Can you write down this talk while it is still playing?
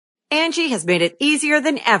Angie has made it easier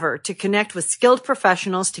than ever to connect with skilled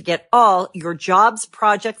professionals to get all your jobs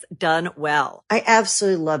projects done well. I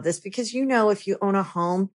absolutely love this because, if you own a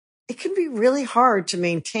home, it can be really hard to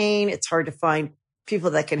maintain. It's hard to find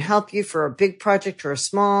people that can help you for a big project or a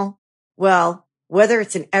small. Well, whether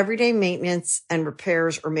it's in everyday maintenance and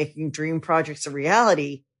repairs or making dream projects a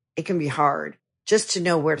reality, it can be hard just to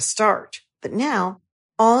know where to start. But now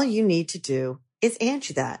all you need to do is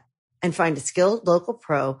Angie that and find a skilled local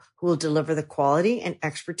pro who will deliver the quality and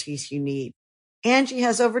expertise you need. Angie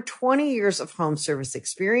has over 20 years of home service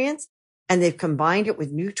experience, and they've combined it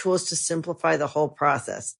with new tools to simplify the whole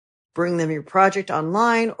process. Bring them your project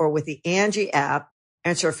online or with the Angie app,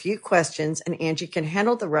 answer a few questions, and Angie can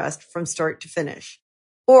handle the rest from start to finish.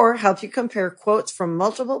 Or help you compare quotes from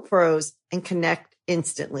multiple pros and connect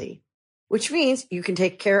instantly, which means you can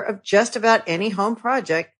take care of just about any home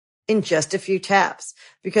project in just a few taps.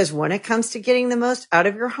 Because when it comes to getting the most out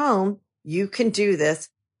of your home, you can do this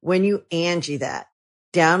when you Angie that.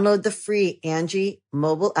 Download the free Angie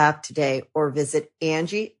mobile app today or visit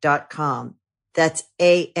Angie.com. That's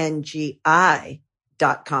ANGI.com.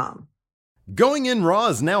 Going In Raw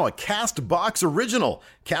is now a CastBox original.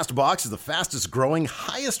 CastBox is the fastest growing,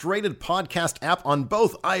 highest rated podcast app on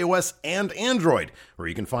both iOS and Android, where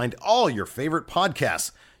you can find all your favorite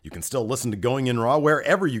podcasts. You can still listen to Going In Raw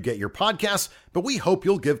wherever you get your podcasts, but we hope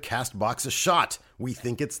you'll give CastBox a shot. We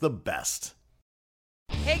think it's the best.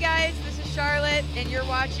 Hey guys, this is Charlotte, and you're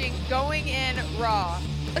watching Going In Raw.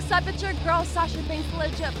 What's up, it's your girl Sasha Banks,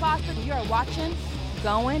 legit boss, and you're watching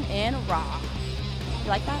Going In Raw. You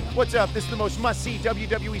like that? What's up? This is the most must-see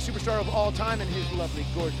WWE superstar of all time and his lovely,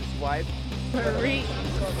 gorgeous wife. Marie.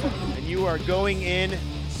 And you are going in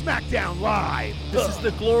SmackDown Live. This is the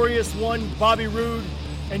glorious one, Bobby Roode,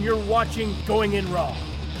 and you're watching Going In Raw.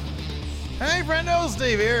 Hey, friendo,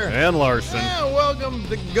 Steve here. And Larson. Yeah, welcome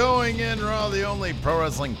to Going In Raw, the only pro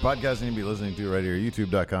wrestling podcast you can be listening to right here,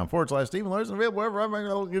 youtube.com/Steven Larson. This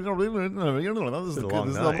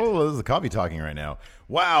is the coffee talking right now.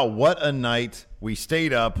 Wow, what a night. We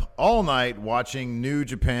stayed up all night watching New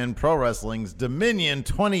Japan Pro Wrestling's Dominion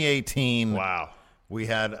 2018. Wow. We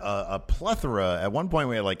had a plethora. At one point,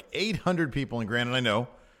 we had like 800 people. And granted, I know,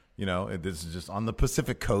 this is just on the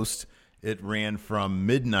Pacific Coast. It ran from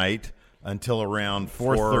midnight until around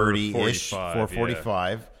 4:30-ish,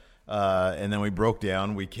 4:45. Yeah. And then we broke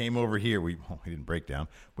down. We came over here. We didn't break down.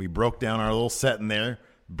 We broke down our little set in there,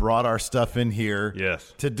 brought our stuff in here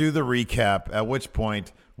to do the recap, at which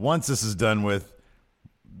point, once this is done with,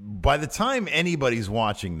 by the time anybody's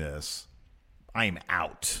watching this, I'm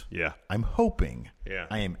out. Yeah. I'm hoping. Yeah.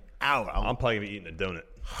 I am out. I'm probably going to be eating a donut.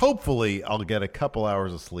 Hopefully, I'll get a couple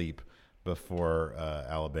hours of sleep before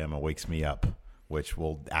Alabama wakes me up, which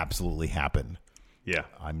will absolutely happen. Yeah,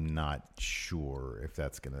 I'm not sure if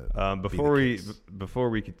that's gonna. Before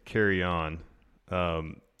we could carry on,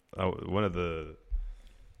 one of the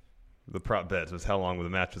prop bets was how long the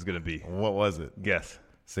match was going to be. What was it? Guess.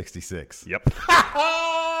 66. Yep.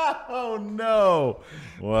 Oh no.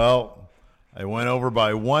 Well, I went over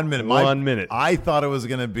by 1 minute. 1 minute. I thought it was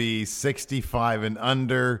going to be 65 and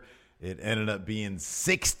under. It ended up being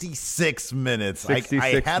 66 minutes. 66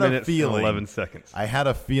 I had minutes a feeling, and 11 seconds. I had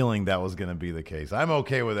a feeling that was going to be the case. I'm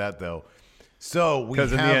okay with that, though. So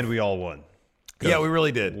because in the end, we all won. Yeah, we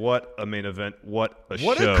really did. What a main event. What a show.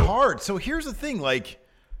 What a card. So here's the thing. Like,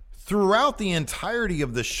 throughout the entirety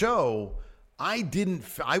of the show, I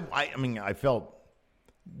felt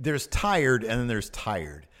there's tired and then there's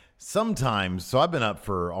tired. Sometimes, so I've been up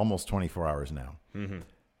for almost 24 hours now. Mm-hmm.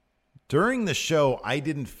 During the show, I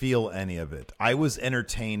didn't feel any of it. I was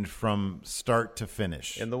entertained from start to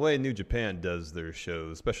finish. And the way New Japan does their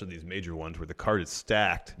shows, especially these major ones where the card is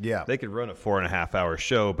stacked, they could run a 4.5 hour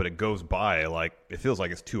show, but it goes by like it feels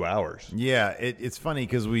like it's 2 hours. Yeah, it's funny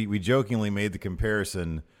because we jokingly made the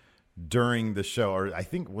comparison during the show, or I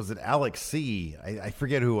think, was it Alex C? I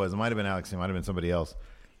forget who it was. It might have been Alex C. It might have been somebody else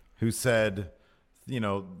who said,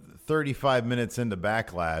 35 minutes into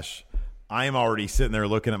Backlash, I'm already sitting there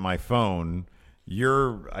looking at my phone.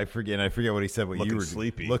 I forget what he said. What you were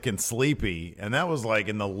sleepy. Looking sleepy, and that was like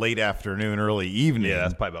in the late afternoon, early evening. Yeah,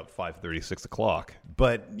 that's probably about 5:30, 6 o'clock.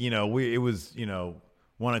 But it was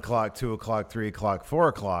 1 o'clock, 2 o'clock, 3 o'clock, 4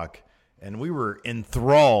 o'clock, and we were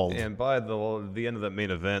enthralled. And by the end of that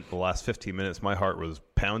main event, the last 15 minutes, my heart was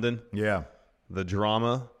pounding. Yeah, the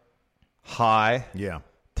drama, high. Yeah.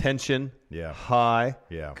 Tension, high.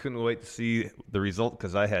 Yeah, couldn't wait to see the result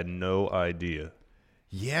because I had no idea.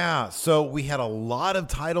 Yeah, so we had a lot of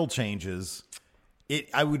title changes.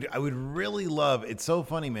 I would really love. It's so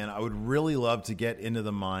funny, man. I would really love to get into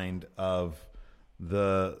the mind of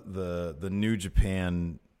the New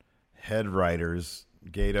Japan head writers,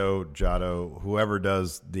 Gato, Jado, whoever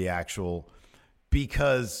does the actual,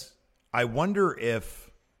 because I wonder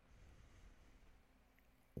if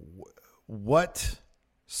what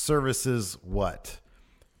services what?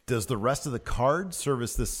 Does the rest of the card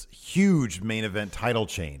service this huge main event title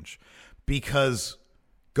change? Because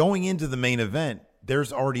going into the main event,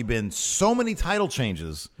 there's already been so many title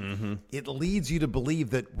changes. It leads you to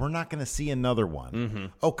believe that we're not going to see another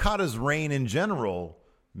one. Okada's reign in general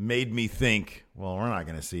made me think, well, we're not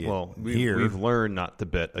going to see it here. We've learned not to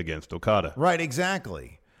bet against Okada. Right,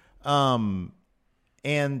 exactly. And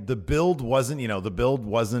the build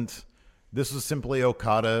wasn't, this was simply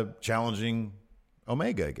Okada challenging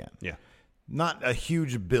Omega again. Yeah. Not a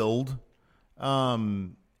huge build.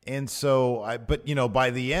 And so, by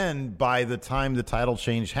the end, by the time the title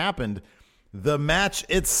change happened, the match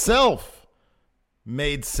itself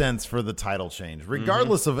made sense for the title change.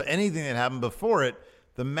 Regardless of anything that happened before it,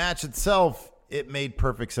 the match itself, it made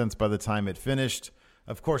perfect sense by the time it finished.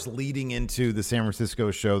 Of course, leading into the San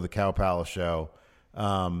Francisco show, the Cow Palace show,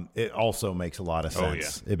 it also makes a lot of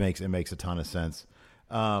sense. Oh, yeah. It makes a ton of sense.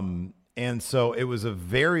 And so it was a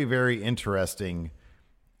very, very interesting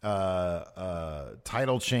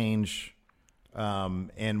title change,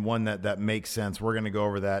 and one that makes sense. We're going to go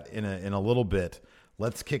over that in a little bit.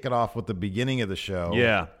 Let's kick it off with the beginning of the show.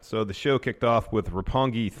 Yeah, so the show kicked off with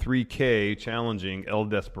Roppongi 3K challenging El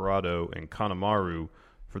Desperado and Kanemaru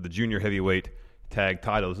for the junior heavyweight tag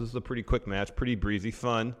titles. This is a pretty quick match, pretty breezy,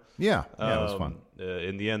 fun. Yeah, it was fun.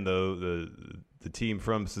 In the end, though, the team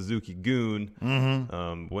from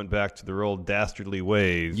Suzuki-gun went back to their old dastardly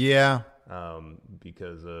ways. Yeah.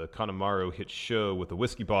 Because Kanemaru hit Sho with a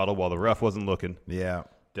whiskey bottle while the ref wasn't looking. Yeah.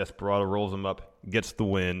 Desperado rolls him up, gets the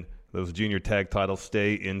win. Those junior tag titles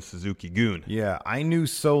stay in Suzuki-gun. Yeah, I know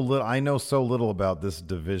so little about this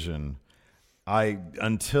division.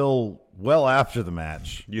 Until well after the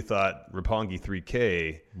match. You thought Roppongi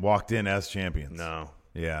 3K walked in as champions. No.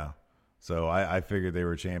 Yeah. So I figured they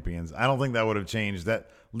were champions. I don't think that would have changed.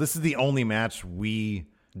 This is the only match we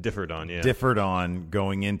differed on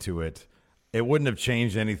going into it. It wouldn't have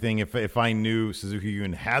changed anything if I knew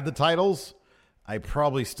Suzuki-gun had the titles. I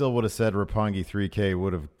probably still would have said Roppongi 3K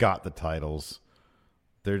would have got the titles.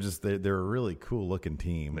 They're a really cool looking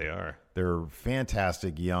team. They are. They're a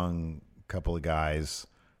fantastic young couple of guys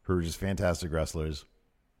who are just fantastic wrestlers.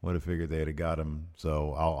 Would have figured they'd have got them.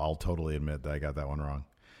 So I'll totally admit that I got that one wrong.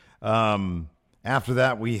 After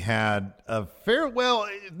that, we had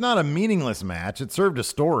not a meaningless match. It served a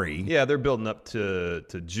story. Yeah, they're building up to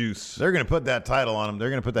Juice. They're going to put that title on him. They're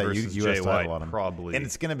going to put that U.S. Jay title White, on him. probably. And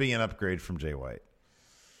it's going to be an upgrade from Jay White.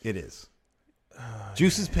 It is.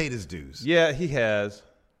 Juice has paid his dues. Yeah, he has.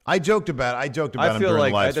 I joked about him during the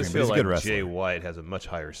live stream. I just feel he's a good like wrestler. Jay White has a much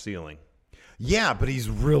higher ceiling. Yeah, but he's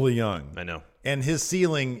really young. I know. And his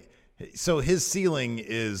ceiling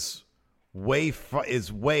is way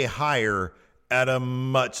higher at a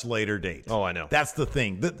much later date. Oh, I know. That's the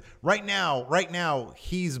thing. Right now,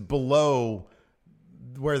 he's below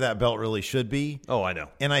where that belt really should be. Oh, I know.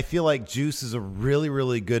 And I feel like Juice is a really,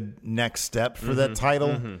 really good next step for that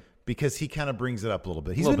title because he kind of brings it up a little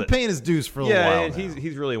bit. He's been paying his dues for a little while and now.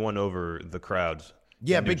 he's really won over the crowds.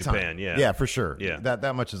 Yeah, in big New Japan. time. Yeah, for sure. Yeah.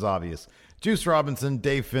 That much is obvious. Juice Robinson,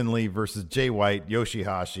 Dave Finlay versus Jay White,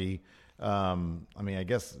 Yoshihashi. I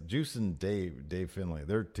guess Juice and Dave Finlay,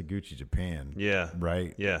 they're Taguchi Japan. Yeah.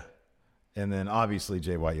 Right? Yeah. And then obviously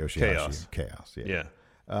Jay White, Yoshihashi. Chaos. Yeah.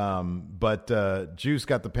 But Juice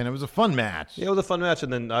got the pin. It was a fun match. Yeah, it was a fun match,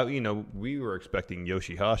 and then we were expecting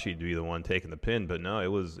Yoshihashi to be the one taking the pin, but no, it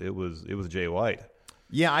was Jay White.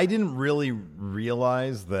 Yeah, I didn't really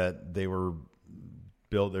realize that they were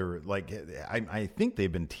built. They were like, I think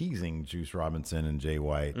they've been teasing Juice Robinson and Jay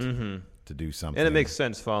White to do something, and it makes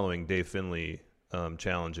sense following Dave Finlay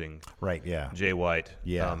challenging Jay White.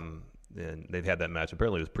 Yeah, and they've had that match.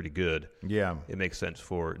 Apparently, it was pretty good. Yeah, it makes sense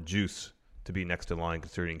for Juice to be next in line,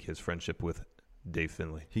 considering his friendship with Dave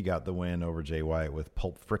Finlay. He got the win over Jay White with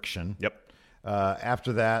Pulp Friction. Yep.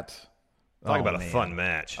 After that, talk about a fun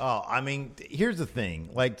match. Oh, here's the thing.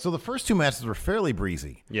 So the first two matches were fairly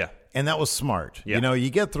breezy. Yeah. And that was smart. Yeah. You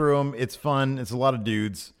get through them. It's fun. It's a lot of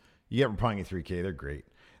dudes. You get Roppongi 3K. They're great.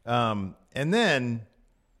 And then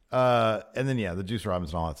the Juice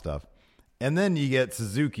Robinson, all that stuff. And then you get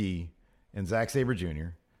Suzuki and Zack Sabre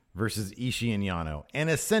Jr. versus Ishii and Yano. And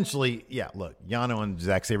essentially, Yano and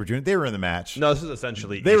Zack Sabre Jr., they were in the match. No, this is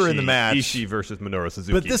essentially they were in the match. Ishii versus Minoru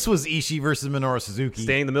Suzuki. But this was Ishii versus Minoru Suzuki.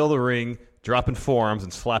 Staying in the middle of the ring, dropping forearms,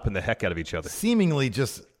 and slapping the heck out of each other. Seemingly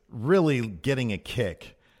just really getting a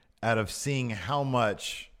kick out of seeing how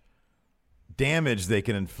much damage they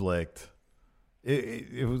can inflict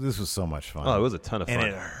This was so much fun. Oh, it was a ton of fun. And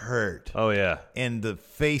it hurt. Oh, yeah. And the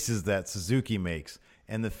faces that Suzuki makes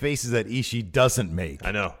and the faces that Ishii doesn't make.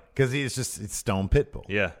 I know. Because it's Stone Pitbull.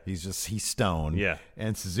 Yeah. He's Stone. Yeah.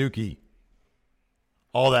 And Suzuki,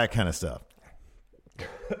 all that kind of stuff.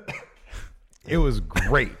 It was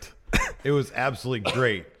great. It was absolutely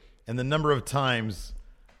great. And the number of times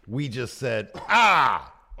we just said,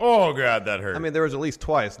 oh, God, that hurt. I mean, there was at least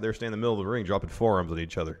twice they were standing in the middle of the ring dropping forearms at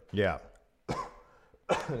each other. Yeah.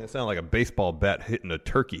 It sounded like a baseball bat hitting a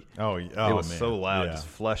turkey. It was man. so loud, Yeah. just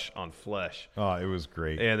flesh on flesh. Oh, it was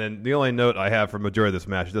great. And then the only note I have for majority of this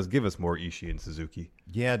match, it does give us more Ishii and Suzuki.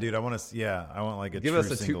 Yeah, dude, I want like a Give true us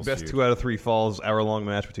the singles best feud. 2 out of 3 falls, hour-long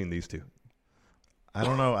match between these two. I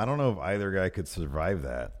don't know if either guy could survive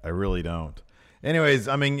that. I really don't. Anyways,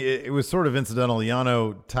 I mean, it was sort of incidental.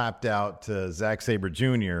 Yano tapped out to Zack Sabre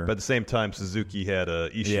Jr. But at the same time, Suzuki had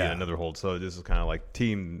Ishii in another hold, so this is kind of like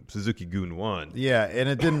Team Suzuki-gun won. Yeah, and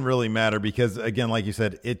it didn't really matter because, again, like you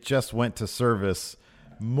said, it just went to service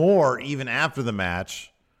more even after the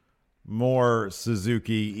match. More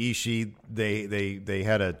Suzuki, Ishii, they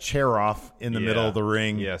had a chair off in the middle of the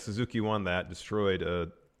ring. Yeah, Suzuki won that,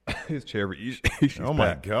 destroyed his chair. Ishii's Oh,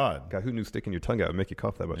 my back. God. God, who knew sticking your tongue out would make you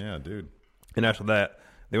cough that much? Yeah, dude. And after that,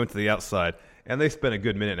 they went to the outside, and they spent a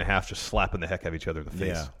good minute and a half just slapping the heck out of each other in the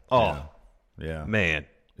face. Yeah. Oh, Yeah. man.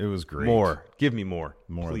 It was great. More. Give me more.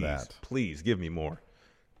 More of Please. that. Please, give me more.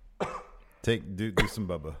 Do some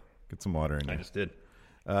Bubba. Get some water in there. I just did.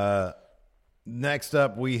 Next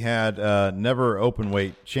up, we had Never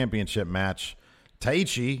Openweight Championship match.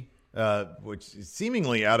 Taichi, which is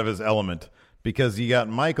seemingly out of his element because you got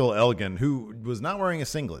Michael Elgin, who was not wearing a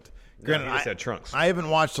singlet. Granted, he just had trunks. I haven't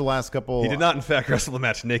watched the last couple. He did not, in fact, wrestle the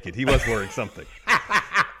match naked. He was wearing something.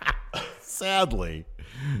 Sadly,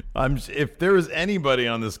 if there was anybody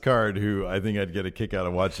on this card who I think I'd get a kick out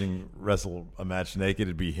of watching wrestle a match naked,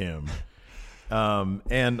 it'd be him.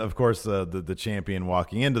 And of course, the champion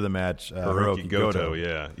walking into the match, Hiroki Goto.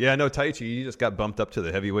 Yeah. No, Taichi, he just got bumped up to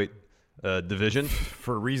the heavyweight division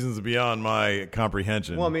for reasons beyond my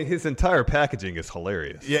comprehension. Well, I mean, his entire packaging is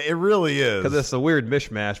hilarious. Yeah, it really is. Because it's a weird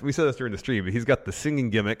mishmash. We said this during the stream, but he's got the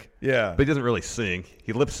singing gimmick. Yeah. But he doesn't really sing.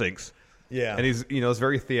 He lip syncs. Yeah. And he's, it's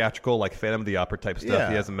very theatrical, like Phantom of the Opera type stuff. Yeah.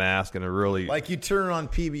 He has a mask and a really like you turn on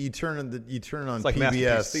PB, you turn on it's like PBS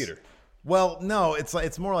Masterpiece Theater. Well, no,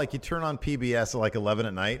 it's more like you turn on PBS at like 11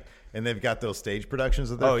 at night, and they've got those stage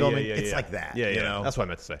productions that they're filming. It's like that. Yeah, you know? That's what I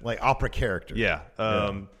meant to say. Like opera character. Yeah.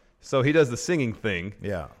 So he does the singing thing.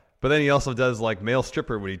 Yeah. But then he also does like male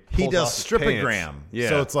stripper when he does off his stripogram. pants. Yeah.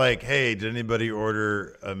 So it's like, hey, did anybody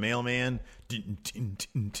order a mailman?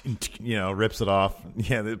 Rips it off.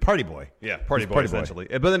 Yeah, the party boy. Yeah, party boy essentially.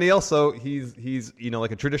 But then he also he's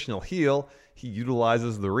like a traditional heel. He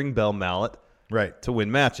utilizes the ring bell mallet to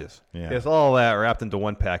win matches. Yeah. It's all that wrapped into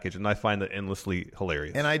one package, and I find that endlessly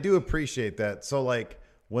hilarious. And I do appreciate that. So like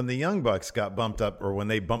when the Young Bucks got bumped up, or when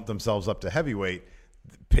they bumped themselves up to heavyweight,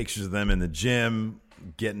 pictures of them in the gym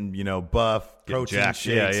getting buff, protein jacked.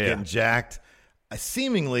 shakes, getting jacked.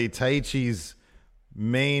 Seemingly Taichi's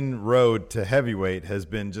main road to heavyweight has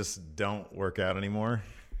been just don't work out anymore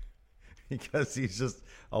because he's just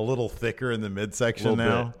a little thicker in the midsection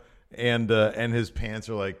now. And his pants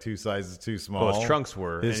are like 2 sizes too small. Well, his trunks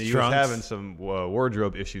were. His and he trunks. was having some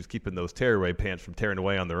wardrobe issues keeping those tearaway pants from tearing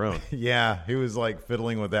away on their own. Yeah, he was like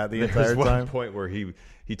fiddling with that the There entire was time. one point where he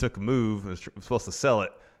took a move and was supposed to sell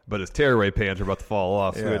it, but his tearaway pants were about to fall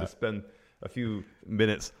off, so he had to spend a few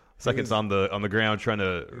seconds on the ground trying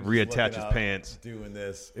to reattach his pants. Doing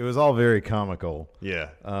this. It was all very comical.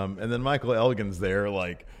 Yeah. And then Michael Elgin's there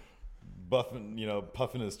like buffing,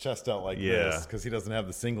 puffing his chest out like this because he doesn't have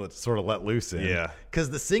the singlet to sort of let loose in. Yeah. Because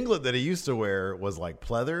the singlet that he used to wear was like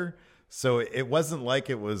pleather, so it wasn't like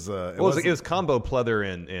it was. It was combo pleather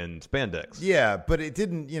and spandex. Yeah, but it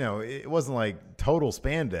didn't. It wasn't like total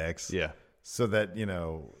spandex. Yeah. So that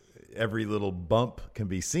every little bump can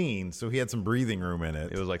be seen. So he had some breathing room in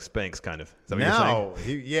it. It was like Spanx kind of. Is that what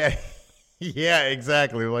you're saying? Yeah,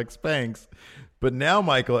 exactly, like Spanx. But now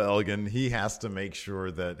Michael Elgin, he has to make sure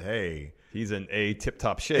that, hey, he's in a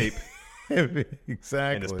tip-top shape.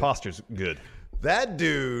 Exactly. And his posture's good. That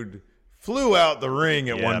dude flew out the ring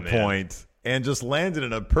at one point and just landed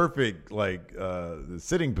in a perfect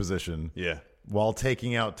sitting position. Yeah. While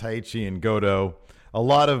taking out Taichi and Goto. A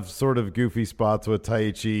lot of sort of goofy spots with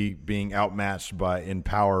Taichi being outmatched in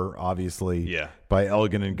power, obviously. Yeah. By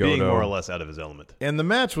Elgin and Goto. Being more or less out of his element. And the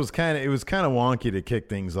match was kind of wonky to kick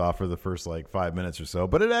things off for the first 5 minutes or so,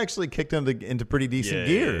 but it actually kicked into pretty decent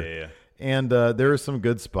gear. Yeah. And there were some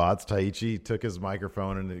good spots. Taichi took his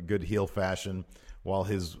microphone in a good heel fashion, while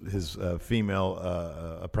his female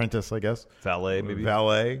apprentice, I guess, Valet, maybe?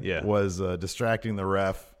 Valet, Yeah. was distracting the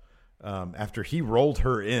ref after he rolled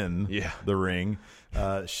her in the ring.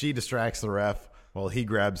 She distracts the ref while he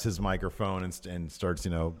grabs his microphone and starts,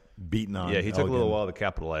 beating on. Yeah, he took a Elgin. little while to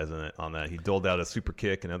capitalize on that. He doled out a super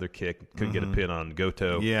kick, another kick, couldn't get a pin on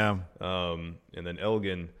Goto. Yeah. And then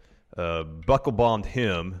Elgin buckle bombed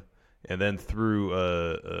him, and then threw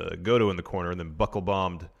Goto in the corner, and then buckle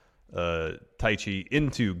bombed Taichi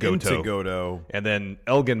into Goto. And then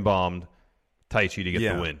Elgin bombed Taichi to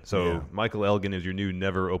get the win. So Michael Elgin is your new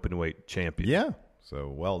never openweight champion. Yeah. So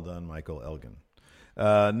well done, Michael Elgin.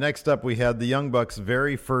 Next up, we had the Young Bucks'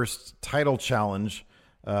 very first title challenge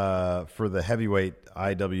for the heavyweight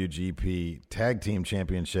IWGP Tag Team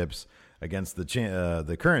Championships against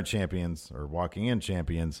the current champions, or walking in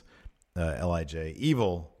champions, LIJ,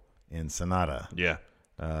 Evil, and Sonata. Yeah.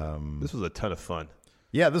 This was a ton of fun.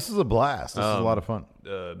 Yeah, this is a blast. This is a lot of fun.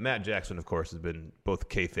 Matt Jackson, of course, has been both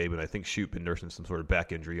kayfabe and I think Shoot been nursing some sort of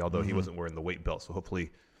back injury, although he wasn't wearing the weight belt. So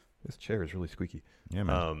hopefully, this chair is really squeaky. Yeah,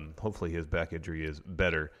 man. Hopefully his back injury is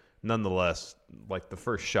better. Nonetheless, like the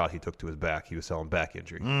first shot he took to his back, he was selling back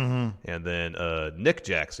injury. And then Nick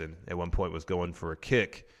Jackson at one point was going for a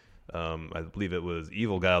kick. I believe it was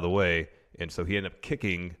Evil got out of the way, and so he ended up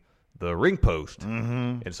kicking the ring post.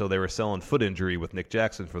 And so they were selling foot injury with Nick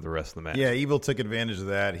Jackson for the rest of the match. Yeah, Evil took advantage of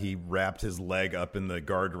that. He wrapped his leg up in the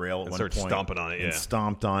guardrail at one started point. stomping on it, and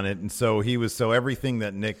stomped on it. And so everything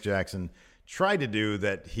that Nick Jackson tried to do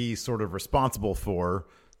that he's sort of responsible for,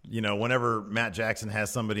 whenever Matt Jackson has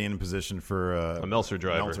somebody in position for a Meltzer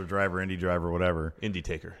driver, Indy driver, whatever. Indy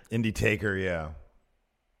Taker, yeah.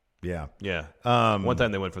 Yeah. One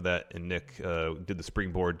time they went for that, and Nick did the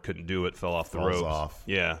springboard, couldn't do it, fell off the ropes. Off.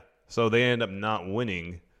 Yeah. So they end up not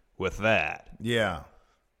winning with that. Yeah.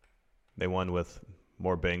 They won with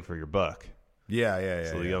more bang for your buck. Yeah.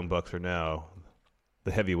 So the Young Bucks are now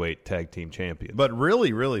the heavyweight tag team champions. But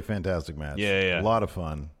really, really fantastic match. Yeah. A lot of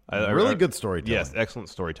fun. Really good storytelling. Yes, excellent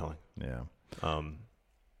storytelling. Yeah.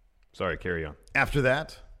 Sorry, carry on. After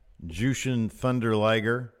that, Jushin Thunder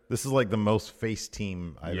Liger. This is like the most face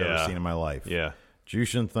team I've ever seen in my life. Yeah.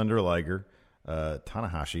 Jushin Thunder Liger,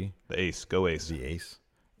 Tanahashi. The ace. Go ace. The ace.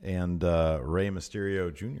 And Rey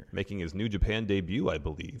Mysterio Jr. Making his New Japan debut, I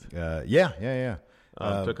believe. Yeah.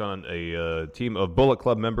 Took on a team of Bullet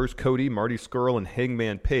Club members, Cody, Marty Scurll, and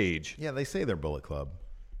Hangman Page. Yeah, they say they're Bullet Club.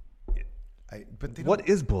 What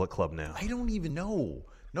is Bullet Club now? I don't even know.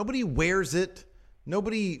 Nobody wears it.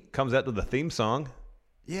 Nobody comes out to the theme song.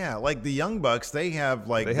 Yeah, like the Young Bucks, they have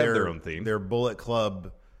their own theme. Their Bullet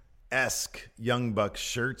Club-esque Young Bucks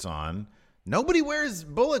shirts on. Nobody wears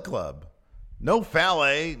Bullet Club. No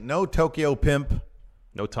Fale, no Tokyo Pimp.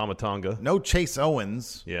 No Tama Tonga. No Chase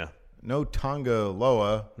Owens. Yeah. No Tonga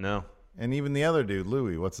Loa. No. And even the other dude,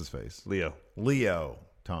 Louis, what's his face? Leo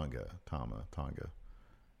Tonga.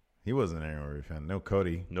 He wasn't anywhere we found. No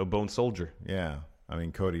Cody. No Bone Soldier. Yeah. I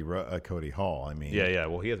mean, Cody Hall. I mean, yeah.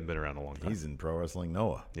 Well, he hasn't been around a long time. He's in Pro Wrestling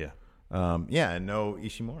Noah. Yeah. And no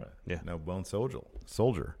Ishimura. Yeah. No Bone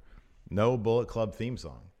Soldier. No Bullet Club theme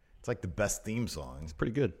song. It's like the best theme song. It's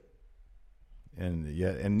pretty good. And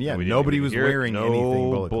nobody was wearing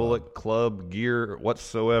anything Bullet Club gear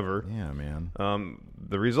whatsoever. Yeah, man.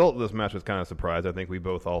 The result of this match was kind of a surprise. I think we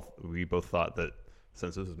both thought that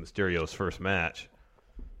since this is Mysterio's first match,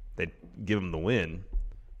 they'd give him the win.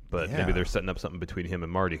 But maybe they're setting up something between him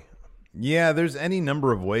and Marty. Yeah, there's any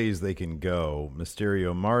number of ways they can go.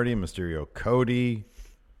 Mysterio Marty, Mysterio Cody.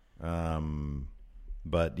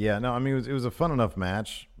 But yeah, no, I mean, it was a fun enough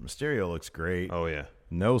match. Mysterio looks great. Oh, yeah.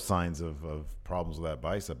 No signs of problems with that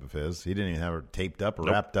bicep of his. He didn't even have it taped up or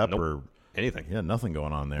wrapped up or anything. Yeah, nothing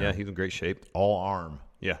going on there. Yeah, he's in great shape. All arm.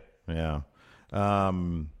 Yeah. Yeah.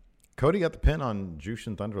 Cody got the pin on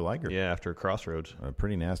Jushin Thunder Liger. Yeah, after Crossroads. A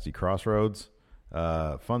pretty nasty Crossroads.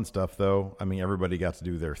 Fun stuff, though. I mean, everybody got to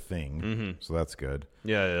do their thing, so that's good.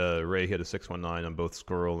 Yeah, Ray hit a 619 on both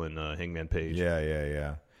Scurll and Hangman Page.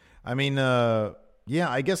 Yeah. I mean,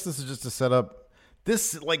 I guess this is just to set up.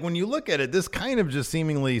 This, like, when you look at it, this kind of just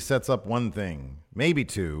seemingly sets up one thing, maybe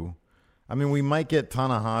two. I mean, we might get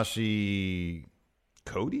Tanahashi,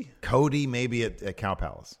 Cody, maybe at Cow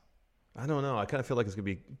Palace. I don't know. I kind of feel like it's gonna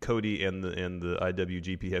be Cody and the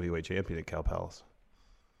IWGP Heavyweight Champion at Cow Palace.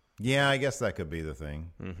 Yeah, I guess that could be the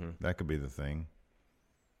thing. That could be the thing.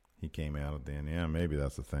 He came out at the end. Yeah, maybe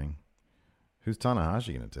that's the thing. Who's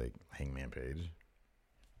Tanahashi going to take? Hangman Page.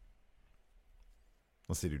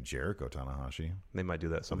 Let's see, do Jericho Tanahashi. They might do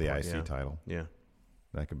that some the point, IC title. Yeah.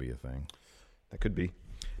 That could be a thing. That could be.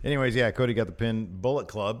 Anyways, yeah, Cody got the pin. Bullet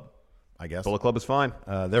Club, I guess. Bullet Club is fine.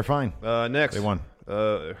 They're fine. Next, they won.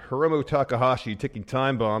 Hiromu Takahashi taking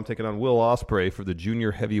Time Bomb, taking on Will Ospreay for the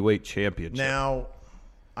Junior Heavyweight Championship. Now,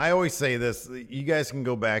 I always say this. You guys can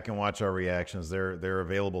go back and watch our reactions. They're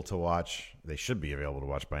available to watch. They should be available to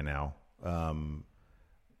watch by now.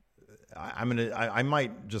 I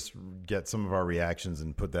might just get some of our reactions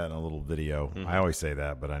and put that in a little video. Mm-hmm. I always say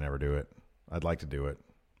that, but I never do it. I'd like to do it.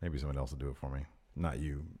 Maybe somebody else will do it for me. Not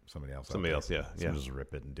you, somebody else. Somebody else, yeah. Someone just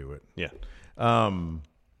rip it and do it. Yeah.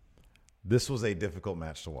 This was a difficult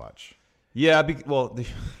match to watch. Yeah,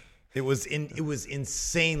 It was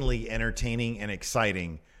insanely entertaining and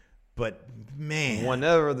exciting, but man,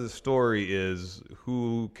 whenever the story is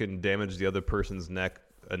who can damage the other person's neck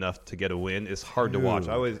enough to get a win, it's hard to watch.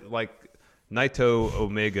 I always like Naito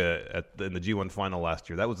Omega in the G1 final last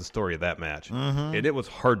year. That was the story of that match, and it was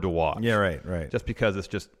hard to watch. Yeah, right. Just because it's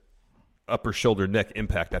just upper shoulder neck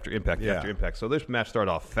impact after impact after impact. So this match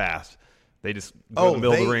started off fast. They just go in the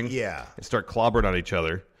middle of the ring and start clobbering on each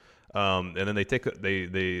other. And then they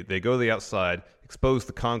go to the outside, expose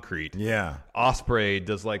the concrete. Yeah. Ospreay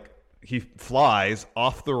does he flies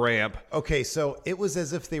off the ramp. Okay, so it was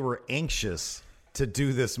as if they were anxious to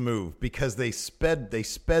do this move because they sped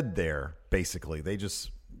there, basically. They just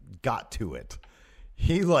got to it.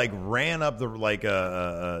 He ran up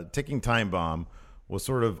a ticking time bomb, was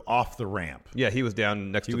sort of off the ramp. Yeah, he was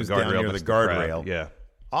down next to the guardrail. Down near the guardrail. Yeah.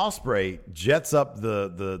 Ospreay jets up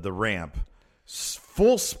the ramp,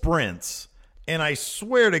 full sprints, and I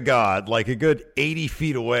swear to God, a good 80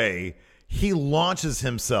 feet away, he launches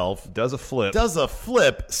himself. Does a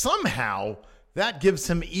flip. Somehow, that gives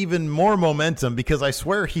him even more momentum because I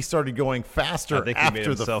swear he started going faster after the flip. I think he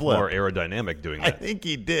made himself more aerodynamic doing that. I think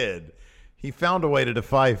he did. He found a way to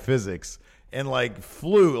defy physics and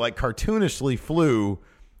flew, cartoonishly flew,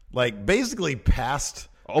 basically past...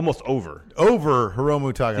 Almost over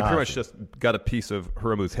Hiromu Takahashi. He pretty much just got a piece of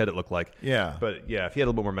Hiromu's head, it looked like. Yeah. But, yeah, if he had a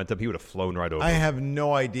little more momentum, he would have flown right over. I have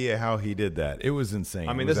no idea how he did that. It was insane.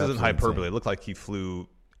 I mean, this isn't hyperbole. It looked like he flew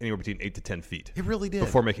anywhere between 8 to 10 feet. It really did.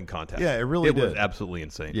 Before making contact. Yeah, it really did. It was absolutely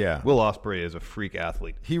insane. Yeah. Will Ospreay is a freak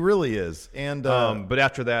athlete. He really is. And but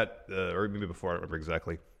after that, or maybe before, I don't remember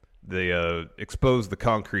exactly, they exposed the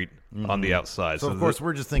concrete on the outside. So of course,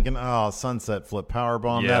 we're just thinking, sunset flip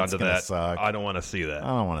powerbomb. Yeah, that's going to suck. I don't want to see that. I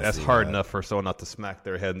don't want to see that. That's hard enough for someone not to smack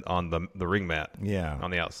their head on the ring mat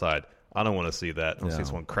on the outside. I don't want to see that. I don't see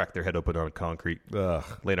someone crack their head open on concrete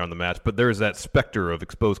later on in the match. But there's that specter of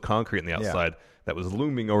exposed concrete on the outside that was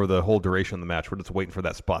looming over the whole duration of the match. We're just waiting for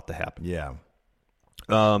that spot to happen. Yeah.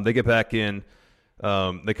 They get back in.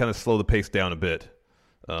 They kind of slow the pace down a bit.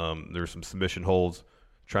 There's some submission holds,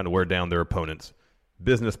 trying to wear down their opponents.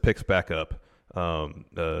 Business picks back up.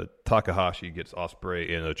 Takahashi gets Ospreay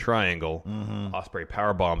in a triangle. Ospreay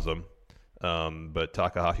power bombs him, but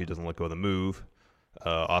Takahashi doesn't let go of the move.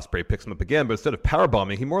 Ospreay picks him up again, but instead of power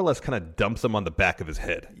bombing, he more or less kind of dumps him on the back of his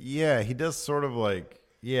head. Yeah, he does sort of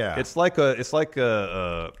It's like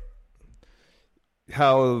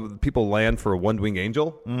how people land for a one-wing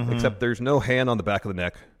angel, except there's no hand on the back of the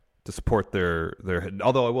neck to support their head.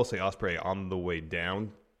 Although I will say Ospreay on the way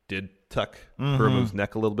down did tuck Hiromu's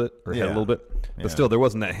neck a little bit, or head a little bit. But still, there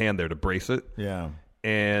wasn't that hand there to brace it. Yeah.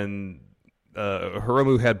 And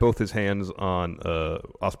Hiromu had both his hands on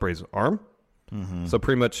Ospreay's arm. So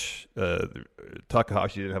pretty much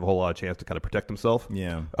Takahashi didn't have a whole lot of chance to kind of protect himself.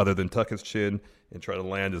 Yeah. Other than tuck his chin and try to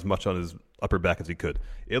land as much on his upper back as he could.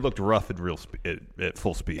 It looked rough at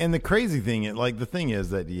full speed. And the crazy thing, the thing is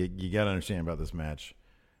that you got to understand about this match.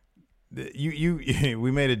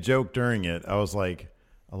 We made a joke during it. I was like,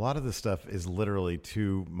 a lot of this stuff is literally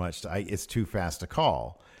too much. It's too fast to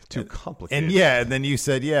call. Too complicated. And then you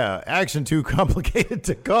said, action too complicated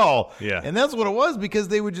to call. Yeah. And that's what it was because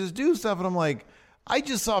they would just do stuff. And I'm like, I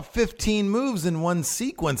just saw 15 moves in one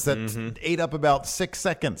sequence that ate up about 6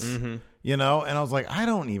 seconds, And I was like, I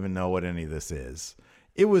don't even know what any of this is.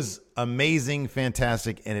 It was amazing,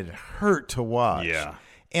 fantastic, and it hurt to watch. Yeah.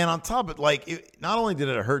 And on top of it, not only did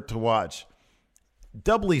it hurt to watch,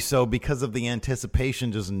 doubly so because of the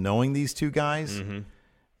anticipation just knowing these two guys.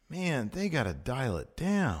 Man, they got to dial it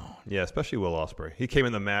down. Yeah, especially Will Ospreay. He came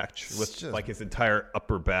in the match with his entire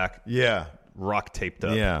upper back rock taped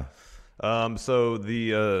up. Yeah. So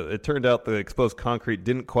it turned out the exposed concrete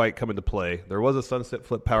didn't quite come into play. There was a sunset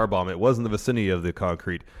flip powerbomb. It was in the vicinity of the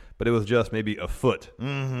concrete, but it was just maybe a foot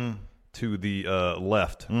to the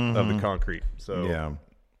left of the concrete. So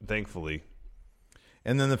thankfully.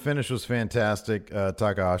 And then the finish was fantastic.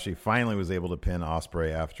 Takahashi finally was able to pin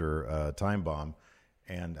Ospreay after Time Bomb.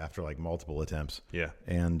 And after multiple attempts,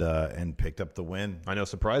 and picked up the win. I know,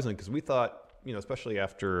 surprisingly, because we thought, especially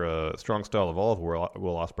after Strong Style Evolved, where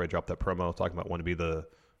Will Ospreay dropped that promo talking about wanting to be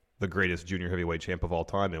the the greatest junior heavyweight champ of all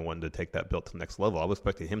time and wanted to take that belt to the next level. I was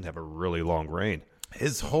expecting him to have a really long reign.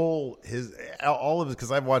 All of his,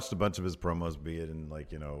 because I've watched a bunch of his promos, be it in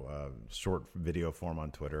like, short video form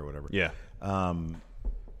on Twitter or whatever. Yeah.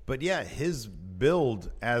 But yeah, his build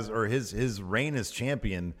his reign as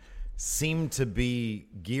champion seemed to be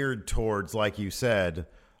geared towards, like you said,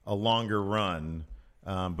 a longer run.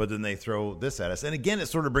 But then they throw this at us. And again, it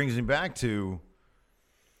sort of brings me back to,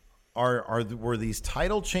 were these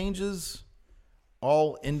title changes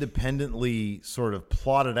all independently sort of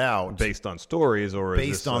plotted out based on stories, or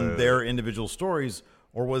based on their individual stories,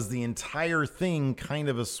 or was the entire thing kind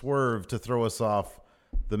of a swerve to throw us off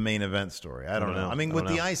the main event story? I don't know. I mean, with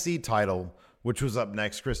the IC title, which was up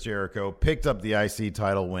next, Chris Jericho picked up the IC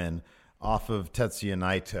title win off of Tetsuya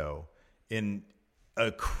Naito in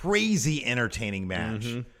a crazy entertaining match.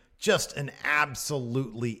 Just an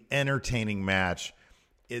absolutely entertaining match.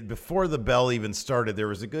 Before the bell even started, there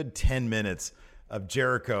was a good 10 minutes of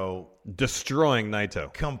Jericho destroying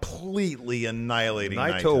Naito, completely annihilating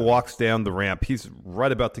Naito walks down the ramp. He's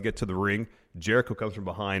right about to get to the ring. Jericho comes from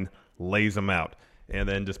behind, lays him out, and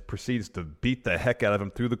then just proceeds to beat the heck out of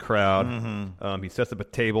him through the crowd. He sets up a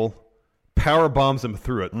table, power bombs him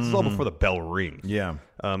through it. This is all before the bell rings. Yeah.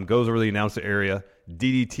 Goes over the announcer area,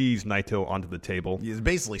 DDTs Naito onto the table. He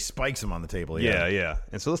basically spikes him on the table. Yeah.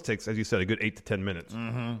 And so this takes, as you said, a good 8 to 10 minutes.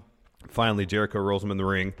 Finally, Jericho rolls him in the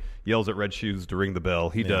ring, yells at Red Shoes to ring the bell.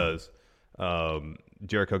 He does.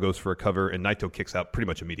 Jericho goes for a cover, and Naito kicks out pretty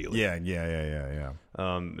much immediately. Yeah.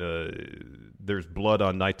 There's blood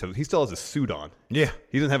on Naito. He still has his suit on. Yeah.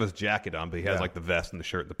 He doesn't have his jacket on, but he has like the vest and the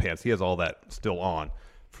shirt and the pants. He has all that still on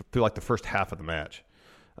through like the first half of the match.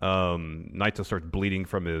 Naito starts bleeding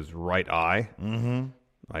from his right eye.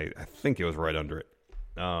 I think it was right under it.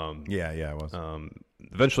 Yeah, it was.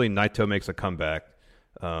 Eventually, Naito makes a comeback.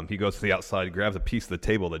 He goes to the outside, grabs a piece of the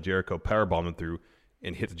table that Jericho powerbombed him through,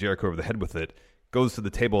 and hits Jericho over the head with it. Goes to the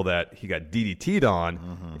table that he got DDT'd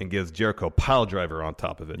on, and gives Jericho a pile driver on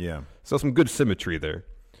top of it. Yeah. So some good symmetry there.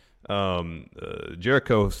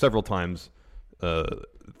 Jericho several times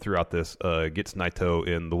throughout this gets Naito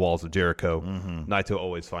in the walls of Jericho. Naito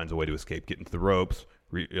always finds a way to escape, getting to the ropes,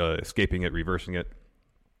 escaping it, reversing it.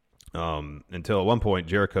 Until at one point,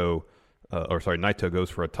 Naito goes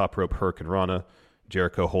for a top rope Hurricane Rana.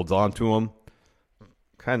 Jericho holds on to him,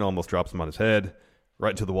 kind of almost drops him on his head,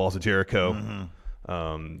 right into the walls of Jericho.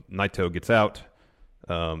 Naito gets out.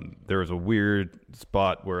 There was a weird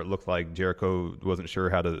spot where it looked like Jericho wasn't sure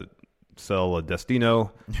how to sell a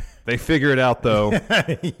Destino. They figure it out, though.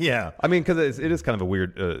 Yeah. I mean, because it is kind of a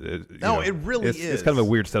weird... it really is. It's kind of a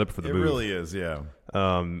weird setup for the move. It really is, yeah.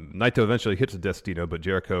 Naito eventually hits a Destino, but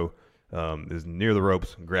Jericho is near the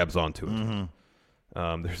ropes and grabs onto it.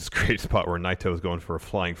 There's this great spot where Naito is going for a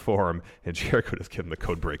flying forearm, and Jericho just gives him the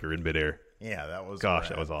code breaker in midair. Yeah, that was Gosh,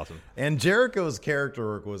 rad. That was awesome. And Jericho's character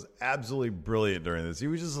work was absolutely brilliant during this. He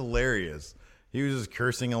was just hilarious. He was just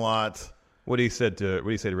cursing a lot. What did he say to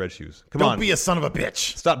Red Shoes? Don't be a son of a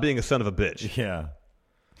bitch. Stop being a son of a bitch.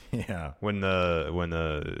 Yeah. When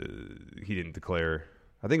he didn't declare,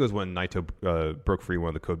 I think it was when Naito broke free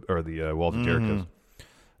one of the walls of Jericho's.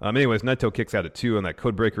 Anyways, Naito kicks out at 2 on that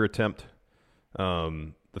code breaker attempt.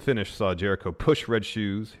 The finish saw Jericho push Red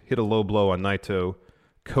Shoes, hit a low blow on Naito,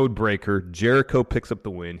 code breaker. Jericho picks up the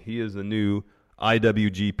win. He is the new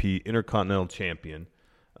IWGP Intercontinental Champion.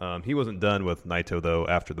 He wasn't done with Naito, though,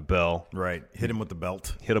 after the bell. Right. Hit him with the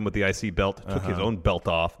belt. Hit him with the IC belt. Took his own belt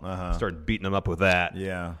off. Started beating him up with that.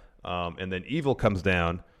 Yeah. And then Evil comes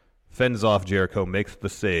down, fends off Jericho, makes the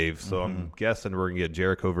save. So I'm guessing we're going to get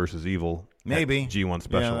Jericho versus Evil. Maybe. G1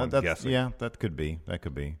 special, I'm guessing. Yeah, that could be.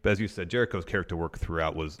 But as you said, Jericho's character work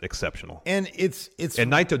throughout was exceptional. And it's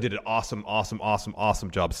and Naito did an awesome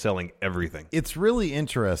job selling everything. It's really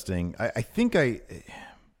interesting. I think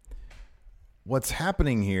what's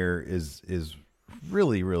happening here is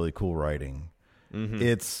really, really cool writing.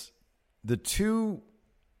 It's the two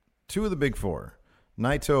of the big four,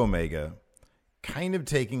 Naito, Omega, kind of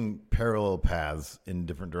taking parallel paths in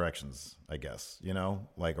different directions, I guess,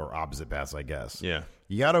 or opposite paths, I guess. Yeah.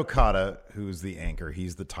 You got Okada, who's the anchor.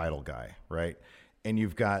 He's the title guy, right? And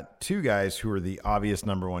you've got two guys who are the obvious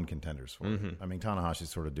number one contenders for it. I mean, Tanahashi's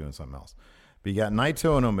sort of doing something else. But you got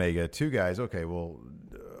Naito and Omega, two guys. Okay, well,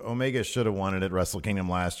 Omega should have won it at Wrestle Kingdom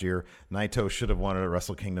last year. Naito should have won it at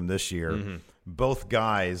Wrestle Kingdom this year. Both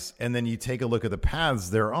guys. And then you take a look at the paths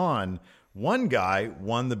they're on. One guy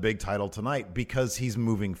won the big title tonight because he's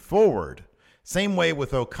moving forward. Same way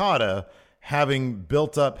with Okada, having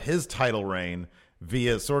built up his title reign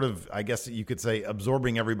via sort of, I guess you could say,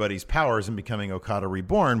 absorbing everybody's powers and becoming Okada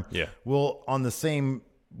Reborn. Yeah. Well, in the same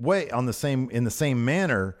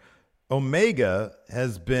manner, Omega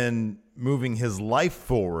has been moving his life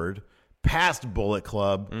forward past Bullet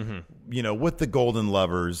Club, with the Golden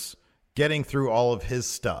Lovers, getting through all of his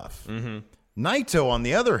stuff. Naito, on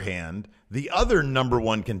the other hand, the other number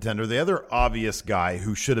one contender, the other obvious guy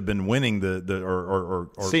who should have been winning or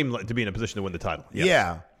seemed like to be in a position to win the title.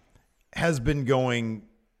 Has been going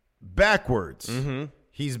backwards.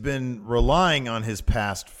 He's been relying on his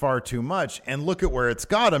past far too much, and look at where it's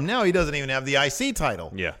got him. Now he doesn't even have the IC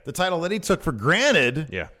title. The title that he took for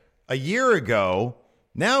granted a year ago.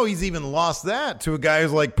 Now he's even lost that to a guy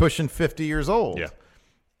who's like pushing 50 years old.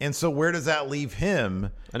 And so where does that leave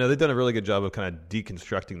him? I know they've done a really good job of kind of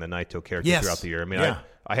deconstructing the Naito character throughout the year. I mean,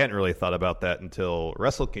 I hadn't really thought about that until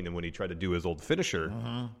Wrestle Kingdom when he tried to do his old finisher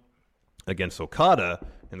against Okada,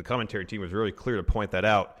 and the commentary team was really clear to point that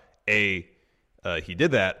out. He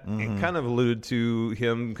did that and kind of alluded to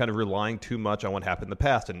him kind of relying too much on what happened in the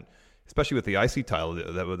past, and especially with the IC title,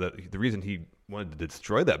 the reason he wanted to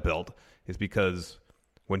destroy that belt is because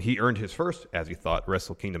when he earned his first, as he thought,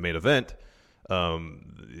 Wrestle Kingdom main event,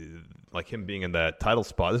 like him being in that title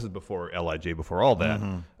spot, this is before LIJ, before all that,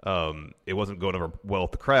 it wasn't going over well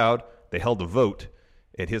with the crowd. They held a vote,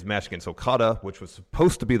 and his match against Okada, which was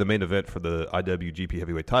supposed to be the main event for the IWGP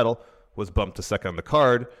Heavyweight title, was bumped to second on the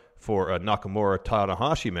card for a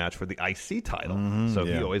Nakamura-Tanahashi match for the IC title. So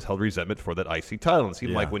he always held resentment for that IC title. And it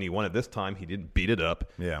seemed like when he won it this time, he didn't beat it up.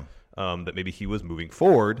 That maybe he was moving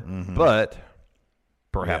forward, but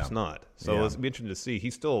perhaps not. So it'll be interesting to see.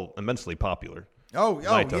 He's still immensely popular.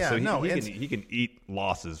 Naito. So he can eat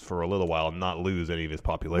losses for a little while and not lose any of his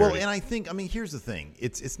popularity. Well, and I think, here's the thing.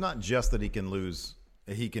 It's not just that he can lose.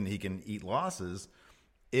 He can eat losses.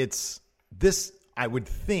 It's this, I would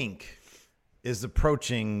think, is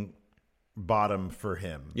approaching bottom for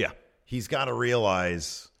him. He's got to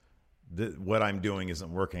realize that what I'm doing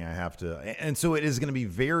isn't working. I have to. And so it is going to be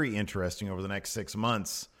very interesting over the next 6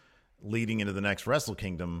 months leading into the next Wrestle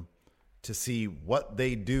Kingdom to see what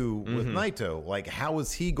they do with Naito. Like, how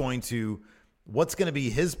is he going to, what's going to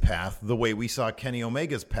be his path the way we saw Kenny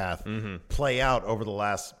Omega's path play out over the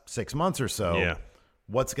last 6 months or so?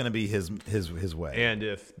 What's going to be his way? And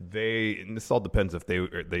if and this all depends if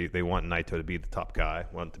they want Naito to be the top guy,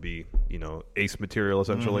 want to be, ace material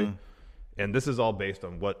essentially. And this is all based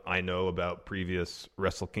on what I know about previous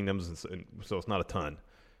Wrestle Kingdoms, and so it's not a ton.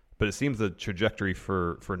 But it seems the trajectory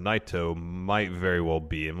for Naito might very well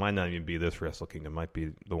be, it might not even be this Wrestle Kingdom, might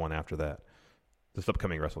be the one after that, this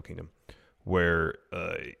upcoming Wrestle Kingdom, where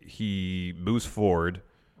he moves forward,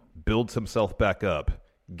 builds himself back up,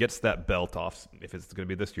 gets that belt off, if it's going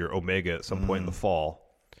to be this year, Omega at some point in the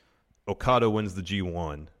fall. Okada wins the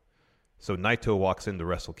G1. So Naito walks into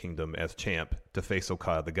Wrestle Kingdom as champ to face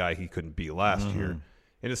Okada, the guy he couldn't beat last year.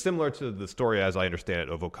 And it's similar to the story, as I understand it,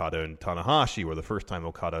 of Okada and Tanahashi, where the first time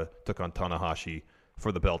Okada took on Tanahashi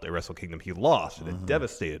for the belt at Wrestle Kingdom, he lost, and it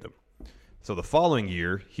devastated him. So the following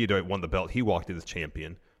year, he had won the belt. He walked in as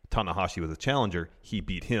champion. Tanahashi was a challenger. He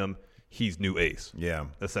beat him. He's new ace.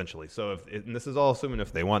 Essentially. So and this is all assuming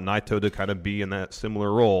if they want Naito to kind of be in that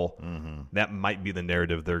similar role, that might be the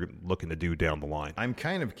narrative they're looking to do down the line. I'm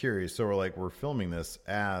kind of curious. So we're filming this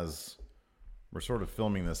as... We're sort of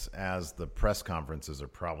filming this as the press conferences are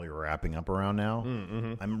probably wrapping up around now.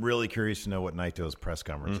 I'm really curious to know what Naito's press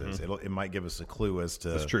conference is. It might give us a clue as to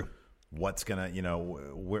That's true. What's going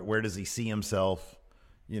to, where does he see himself?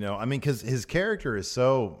 Because his character is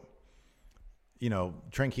so,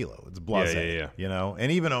 tranquilo. It's blasé,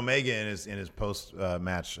 And even Omega in his post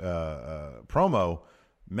match promo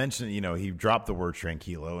mentioned, he dropped the word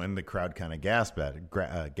tranquilo, and the crowd kind of gasped at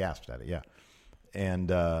it.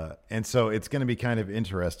 And so it's going to be kind of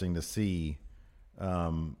interesting to see,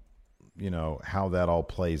 how that all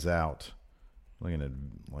plays out. Looking at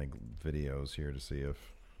videos here to see if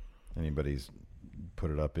anybody's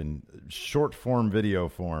put it up in short form video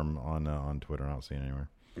form on Twitter. I don't see it anywhere.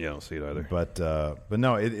 Yeah, I don't see it either. But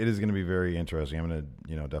no, it is going to be very interesting. I'm going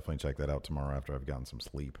to definitely check that out tomorrow after I've gotten some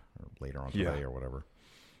sleep, or later on today or whatever.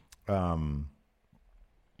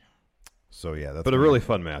 So that's a really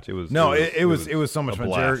fun match. It was so much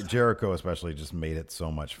fun. Jericho especially just made it so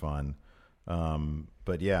much fun.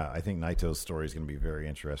 But I think Naito's story is going to be very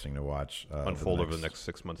interesting to watch unfold over the next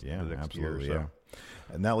 6 months. Yeah, the next absolutely. year or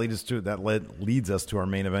so. And that leads us to our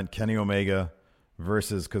main event: Kenny Omega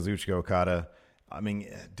versus Kazuchika Okada.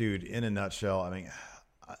 Dude, in a nutshell,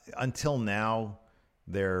 until now,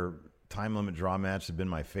 their time limit draw match has been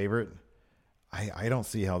my favorite. I don't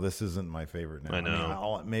see how this isn't my favorite now. I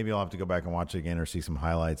know. Maybe I'll have to go back and watch it again or see some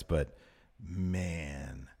highlights, but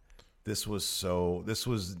man, this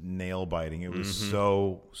was nail biting. It was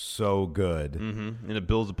so good. Mm-hmm. And it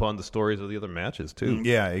builds upon the stories of the other matches too.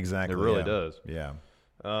 Yeah, exactly. It really does. Yeah.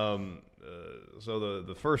 So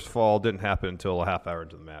the first fall didn't happen until a half hour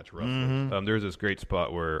into the match, roughly. There's this great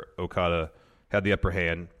spot where Okada had the upper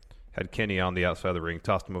hand, had Kenny on the outside of the ring,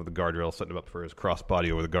 tossed him over the guardrail, setting him up for his crossbody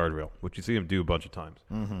over the guardrail, which you see him do a bunch of times.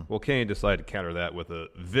 Well, Kenny decided to counter that with a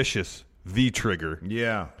vicious V-trigger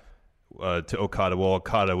to Okada while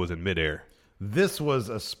Okada was in midair. This was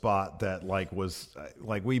a spot that was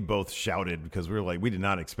we both shouted because we were like, we did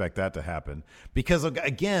not expect that to happen. Because,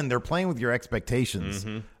 again, they're playing with your expectations.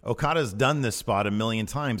 Okada's done this spot a million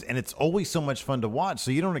times, and it's always so much fun to watch,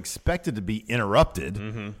 so you don't expect it to be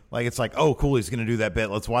interrupted. Like, it's like, oh, cool, he's going to do that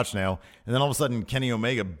bit. Let's watch now. And then all of a sudden, Kenny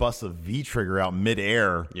Omega busts a V-trigger out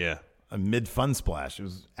midair. Yeah. A mid-fun splash. It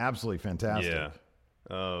was absolutely fantastic. Yeah.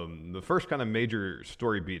 The first kind of major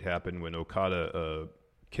story beat happened when Okada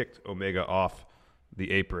kicked Omega off the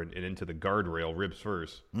apron and into the guardrail, ribs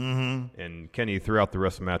first. And Kenny, throughout the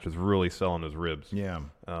rest of the match, was really selling his ribs. Yeah.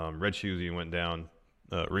 Red Shoesy went down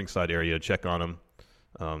ringside area to check on him.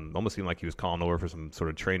 Almost seemed like he was calling over for some sort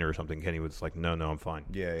of trainer or something. Kenny was like, no, I'm fine.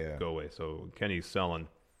 Yeah. Go away. So Kenny's selling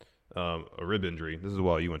a rib injury. This is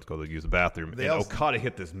while you went to go use the bathroom. Okada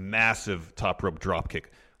hit this massive top rope drop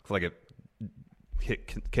kick. It's like it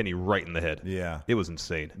hit Kenny right in the head. Yeah. It was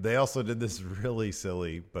insane. They also did this really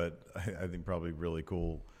silly, but I think probably really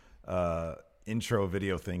cool intro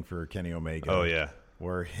video thing for Kenny Omega. Oh, yeah.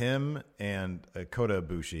 Where him and Kota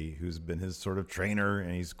Ibushi, who's been his sort of trainer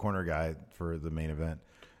and he's corner guy for the main event,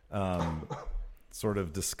 sort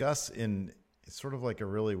of discuss in sort of like a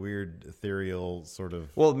really weird ethereal sort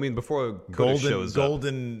of... Well, I mean, before Kota shows up,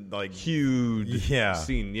 like huge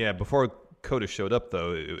scene. Yeah, before Kota showed up,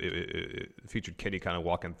 though, it featured Kenny kind of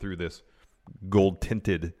walking through this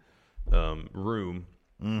gold-tinted room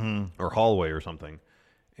or hallway or something.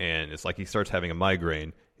 And it's like he starts having a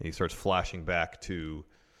migraine, and he starts flashing back to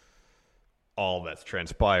all that's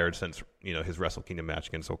transpired since, his Wrestle Kingdom match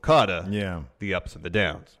against Okada. Yeah. The ups and the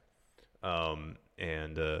downs.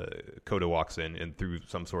 And Kota walks in and through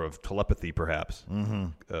some sort of telepathy, perhaps,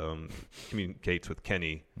 communicates with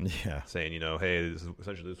Kenny, saying, hey, this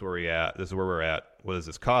is where we're at. This is where we're at. What does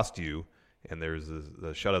this cost you? And there's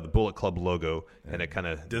the shot of the Bullet Club logo, and it kind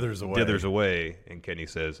of dithers away. And Kenny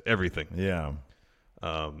says, everything. Yeah.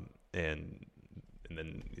 And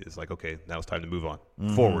then it's like, okay, now it's time to move on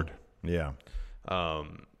forward. Yeah.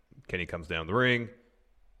 Kenny comes down the ring.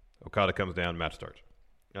 Okada comes down. Match starts.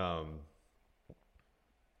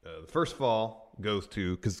 The first fall goes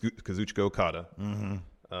to Kazuchika Okada.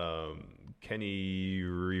 Kenny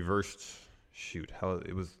reversed.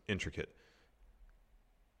 It was intricate.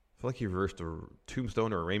 I feel like he reversed a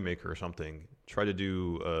tombstone or a rainmaker or something. Tried to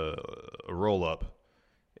do a roll up,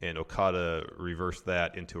 and Okada reversed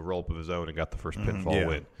that into a roll up of his own and got the first pinfall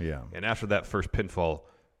win. Yeah. And after that first pinfall,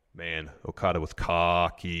 man, Okada was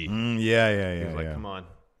cocky. He was like, come on.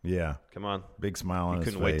 Yeah. Come on. Big smile on his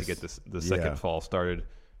face. He couldn't wait to get the second fall started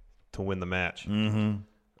to win the match. And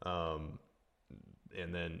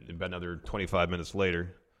then about another 25 minutes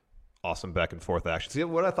later, awesome back and forth action. See,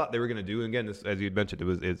 what I thought they were going to do, again, as you mentioned,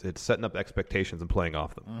 it's setting up expectations and playing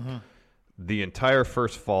off them. The entire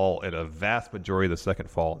first fall and a vast majority of the second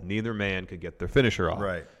fall, neither man could get their finisher off.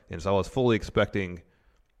 Right. And so I was fully expecting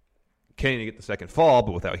Kenny to get the second fall,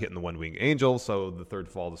 but without hitting the one-winged angel. So the third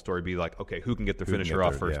fall, the story would be like, okay, who can get their finisher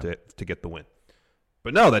off first to get the win?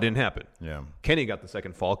 But no, that didn't happen. Yeah. Kenny got the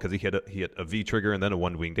second fall because he hit a V trigger and then a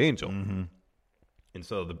one-winged angel. And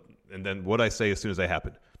so and then what I say as soon as that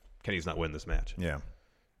happened, Kenny's not winning this match. Yeah.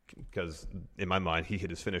 Because in my mind, he hit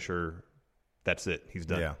his finisher. That's it. He's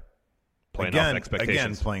done. Yeah. Playing off expectations.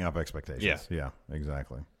 Again, playing off expectations. Yeah. Yeah,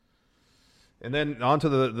 exactly. And then on to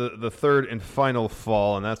the third and final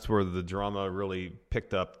fall, and that's where the drama really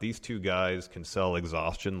picked up. These two guys can sell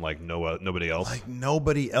exhaustion like nobody else. Like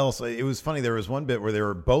nobody else. It was funny. There was one bit where they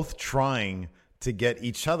were both trying to get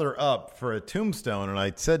each other up for a tombstone, and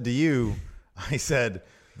I said to you,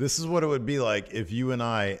 this is what it would be like if you and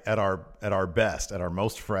I, at our best, at our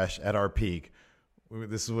most fresh, at our peak,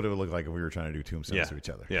 this is what it would look like if we were trying to do tombstones to each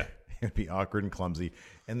other. Yeah. It'd be awkward and clumsy.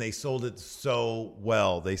 And they sold it so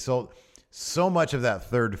well. They sold so much of that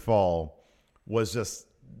third fall was just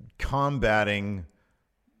combating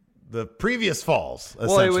the previous falls.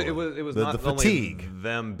 Well, it was not the fatigue. Only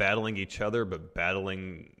them battling each other, but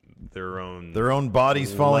battling their own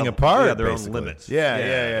bodies falling apart. Yeah, their basically. own limits.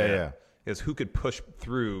 Yeah. Is who could push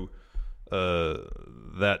through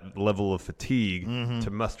that level of fatigue to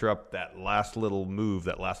muster up that last little move,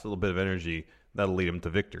 that last little bit of energy that'll lead them to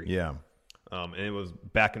victory. Yeah. And it was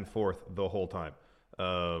back and forth the whole time.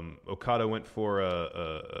 Okada went for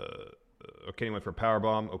Kenny went for a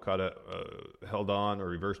powerbomb. Okada held on or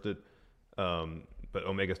reversed it, but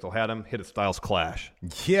Omega still had him. Hit a Styles Clash.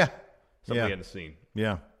 Yeah. Something we hadn't seen.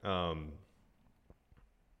 Yeah.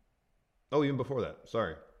 Even before that.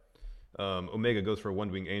 Sorry. Omega goes for a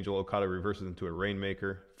one-wing angel. Okada reverses into a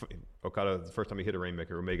Rainmaker. Okada, the first time he hit a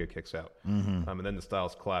Rainmaker, Omega kicks out. And then the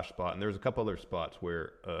Styles Clash spot. And there's a couple other spots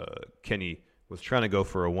where Kenny was trying to go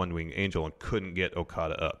for a one-wing angel and couldn't get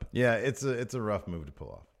Okada up. Yeah, it's a rough move to pull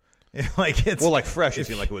off. Like fresh, it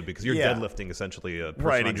seemed like it would be because you're deadlifting essentially a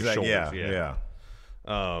person on your shoulders. Yeah.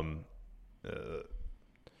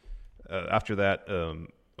 After that,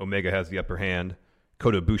 Omega has the upper hand.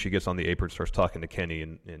 Kota Ibushi gets on the apron, starts talking to Kenny,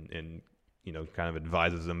 and kind of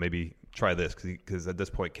advises him maybe try this because at this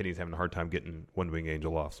point Kenny's having a hard time getting one wing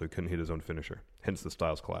angel off, so he couldn't hit his own finisher. Hence the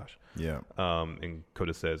Styles Clash. Yeah. And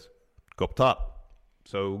Kota says, "Go up top."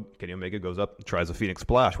 So Kenny Omega goes up and tries a Phoenix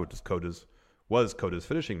Splash, which is Kota's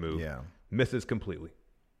finishing move. Yeah. Misses completely.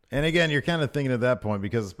 And again, you're kind of thinking at that point,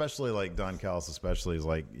 because especially like Don Callis especially is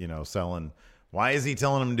like, selling, why is he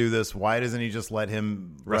telling him to do this? Why doesn't he just let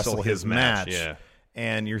him wrestle his match? Yeah.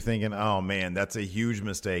 And you're thinking, oh man, that's a huge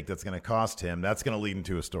mistake. That's going to cost him. That's going to lead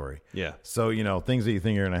into a story. Yeah. So, things that you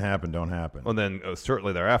think are going to happen don't happen. Well, then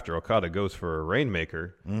certainly thereafter, Okada goes for a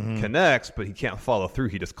Rainmaker, connects, but he can't follow through.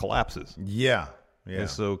 He just collapses. Yeah. Yeah. And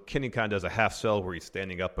so Kenny kind of does a half sell where he's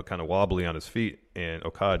standing up but kind of wobbly on his feet, and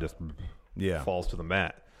Okada just falls to the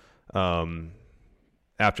mat.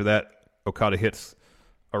 After that, Okada hits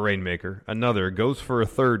a Rainmaker. Another goes for a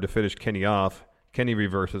third to finish Kenny off. Kenny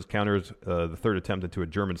reverses, counters the third attempt into a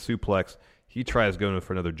German suplex. He tries going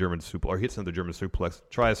for another German suplex, or hits another German suplex,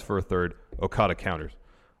 tries for a third. Okada counters.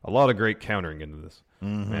 A lot of great countering into this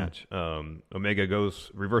match. Omega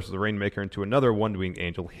reverses the Rainmaker into another one-wing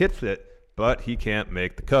angel, hits it, but he can't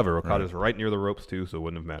make the cover. Okada's right near the ropes, too, so it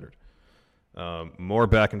wouldn't have mattered. More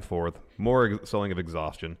back and forth, more selling of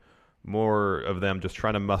exhaustion, more of them just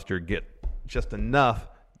trying to get just enough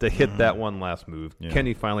to hit that one last move. Yeah.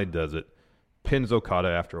 Kenny finally does it, pins Okada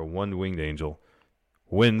after a one-winged angel,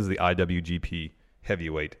 wins the IWGP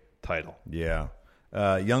Heavyweight title. Yeah.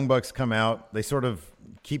 Young Bucks come out. They sort of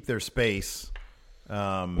keep their space.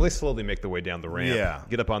 They slowly make their way down the ramp. Yeah.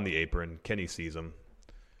 Get up on the apron. Kenny sees them.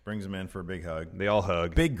 Brings them in for a big hug. They all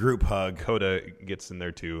hug. Big group hug. Kota gets in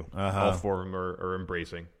there too. All four of them are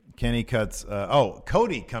embracing. Kenny cuts.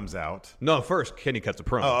 Cody comes out. No, first Kenny cuts a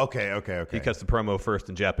promo. Oh, okay. He cuts the promo first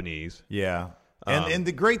in Japanese. Yeah. And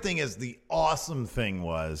the great thing is, the awesome thing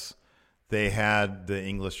was they had the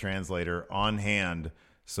English translator on hand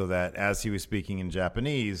so that as he was speaking in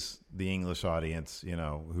Japanese, the English audience,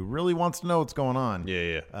 who really wants to know what's going on,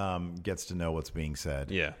 gets to know what's being said.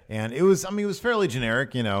 Yeah. And it was fairly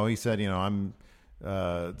generic. He said, I'm,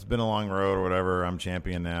 it's been a long road or whatever. I'm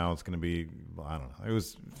champion now. It's going to be, I don't know. It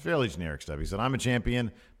was fairly generic stuff. He said, I'm a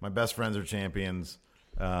champion. My best friends are champions.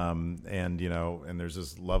 And there's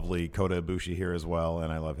this lovely Kota Ibushi here as well,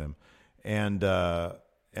 and I love him.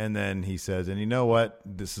 And then he says, and you know what?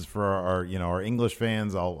 This is for our English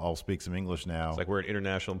fans. I'll speak some English now. It's like we're an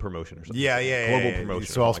international promotion or something. Yeah. Global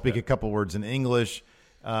promotion. So I'll speak a couple words in English.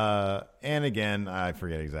 And again, I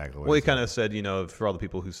forget exactly what he kind of said, for all the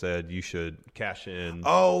people who said you should cash in.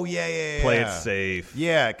 Oh, yeah. Play it safe.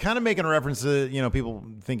 Yeah, kind of making a reference to, people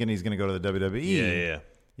thinking he's going to go to the WWE.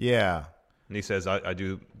 Yeah. And he says, I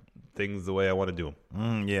do things the way I want to do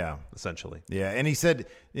them. Yeah. Essentially. Yeah. And he said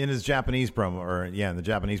in his Japanese promo, in the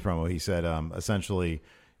Japanese promo, he said, essentially,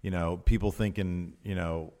 people thinking,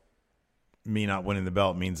 me not winning the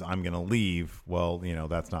belt means I'm going to leave. Well,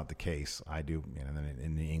 that's not the case. I do. And then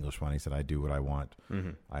in the English one, he said, I do what I want.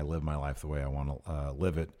 I live my life the way I want to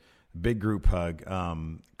live it. Big group hug.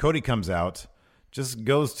 Cody comes out, just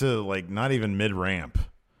goes to not even mid ramp,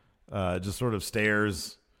 just sort of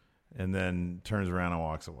stares and then turns around and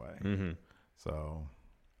walks away. So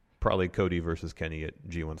probably Cody versus Kenny at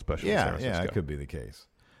G1 Special. Yeah, it could be the case.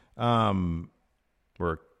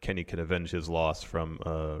 Where Kenny can avenge his loss from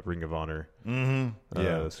Ring of Honor,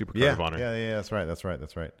 Supercard of Honor. Yeah, that's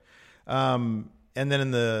right. And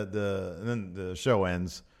then then the show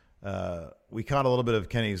ends. We caught a little bit of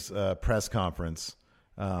Kenny's press conference,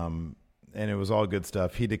 and it was all good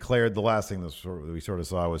stuff. He declared the last thing that we sort of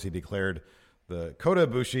saw was he declared the Kota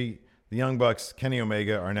Ibushi, the Young Bucks, Kenny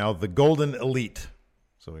Omega are now the Golden Elite.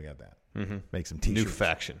 So we got that. Make some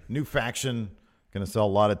T-shirts. New faction. Going to sell a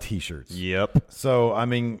lot of T-shirts. Yep. So,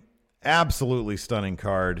 absolutely stunning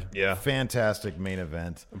card. Yeah. Fantastic main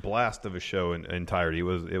event. A blast of a show in entirety. It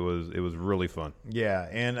was really fun. Yeah.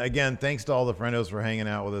 And again, thanks to all the friendos for hanging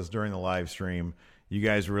out with us during the live stream. You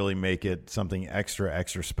guys really make it something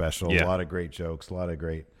extra special. Yeah. A lot of great jokes, a lot of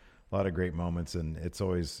great moments, and it's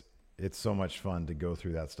so much fun to go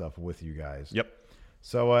through that stuff with you guys. Yep.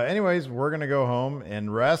 So, anyways, we're gonna go home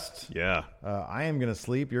and rest. Yeah. I am gonna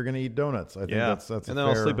sleep. You're gonna eat donuts. I think that's and then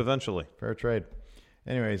I'll sleep eventually. Fair trade.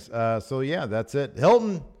 Anyways, so yeah, that's it.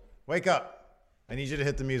 Hilton, wake up! I need you to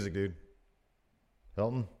hit the music, dude.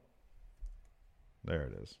 Hilton, there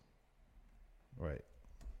it is. Wait.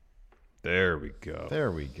 There we go.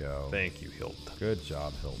 There we go. Thank you, Hilton. Good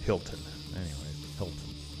job, Hilton. Hilton. Anyways, Hilton.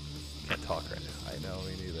 Can't talk right now. I know,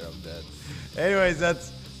 me neither. I'm dead. Anyways,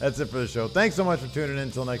 that's it for the show. Thanks so much for tuning in.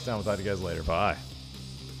 Until next time, we'll talk to you guys later. Bye.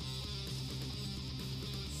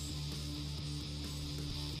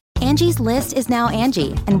 Angie's List is now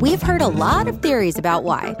Angie, and we've heard a lot of theories about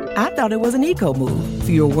why. I thought it was an eco move.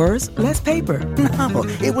 Fewer words, less paper. No,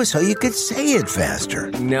 it was so you could say it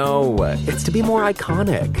faster. No, it's to be more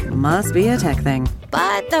iconic. Must be a tech thing.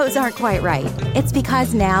 But those aren't quite right. It's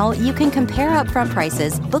because now you can compare upfront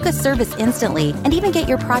prices, book a service instantly, and even get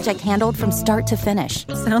your project handled from start to finish.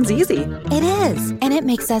 Sounds easy. It is, and it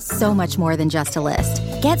makes us so much more than just a list.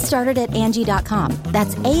 Get started at Angie.com.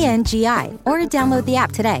 That's ANGI, or download the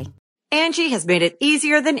app today. Angie has made it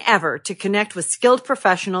easier than ever to connect with skilled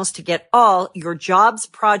professionals to get all your jobs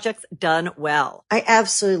projects done well. I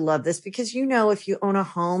absolutely love this because, if you own a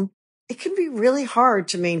home, it can be really hard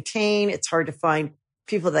to maintain. It's hard to find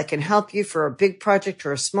people that can help you for a big project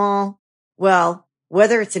or a small. Well,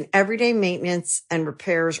 whether it's in everyday maintenance and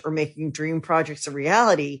repairs or making dream projects a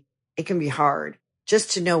reality, it can be hard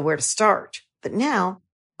just to know where to start. But now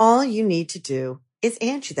all you need to do is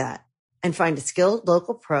Angie that and find a skilled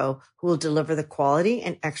local pro who will deliver the quality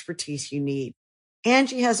and expertise you need.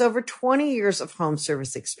 Angie has over 20 years of home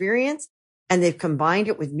service experience, and they've combined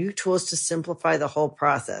it with new tools to simplify the whole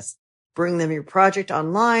process. Bring them your project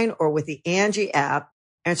online or with the Angie app,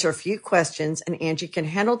 answer a few questions, and Angie can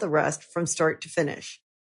handle the rest from start to finish.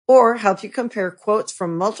 Or help you compare quotes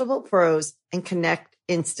from multiple pros and connect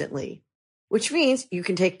instantly, which means you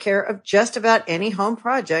can take care of just about any home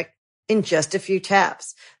project in just a few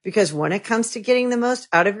taps. Because when it comes to getting the most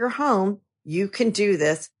out of your home, you can do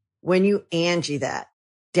this when you Angie that.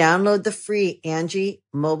 Download the free Angie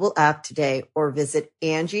mobile app today or visit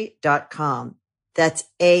Angie.com. That's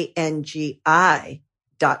ANGI.com.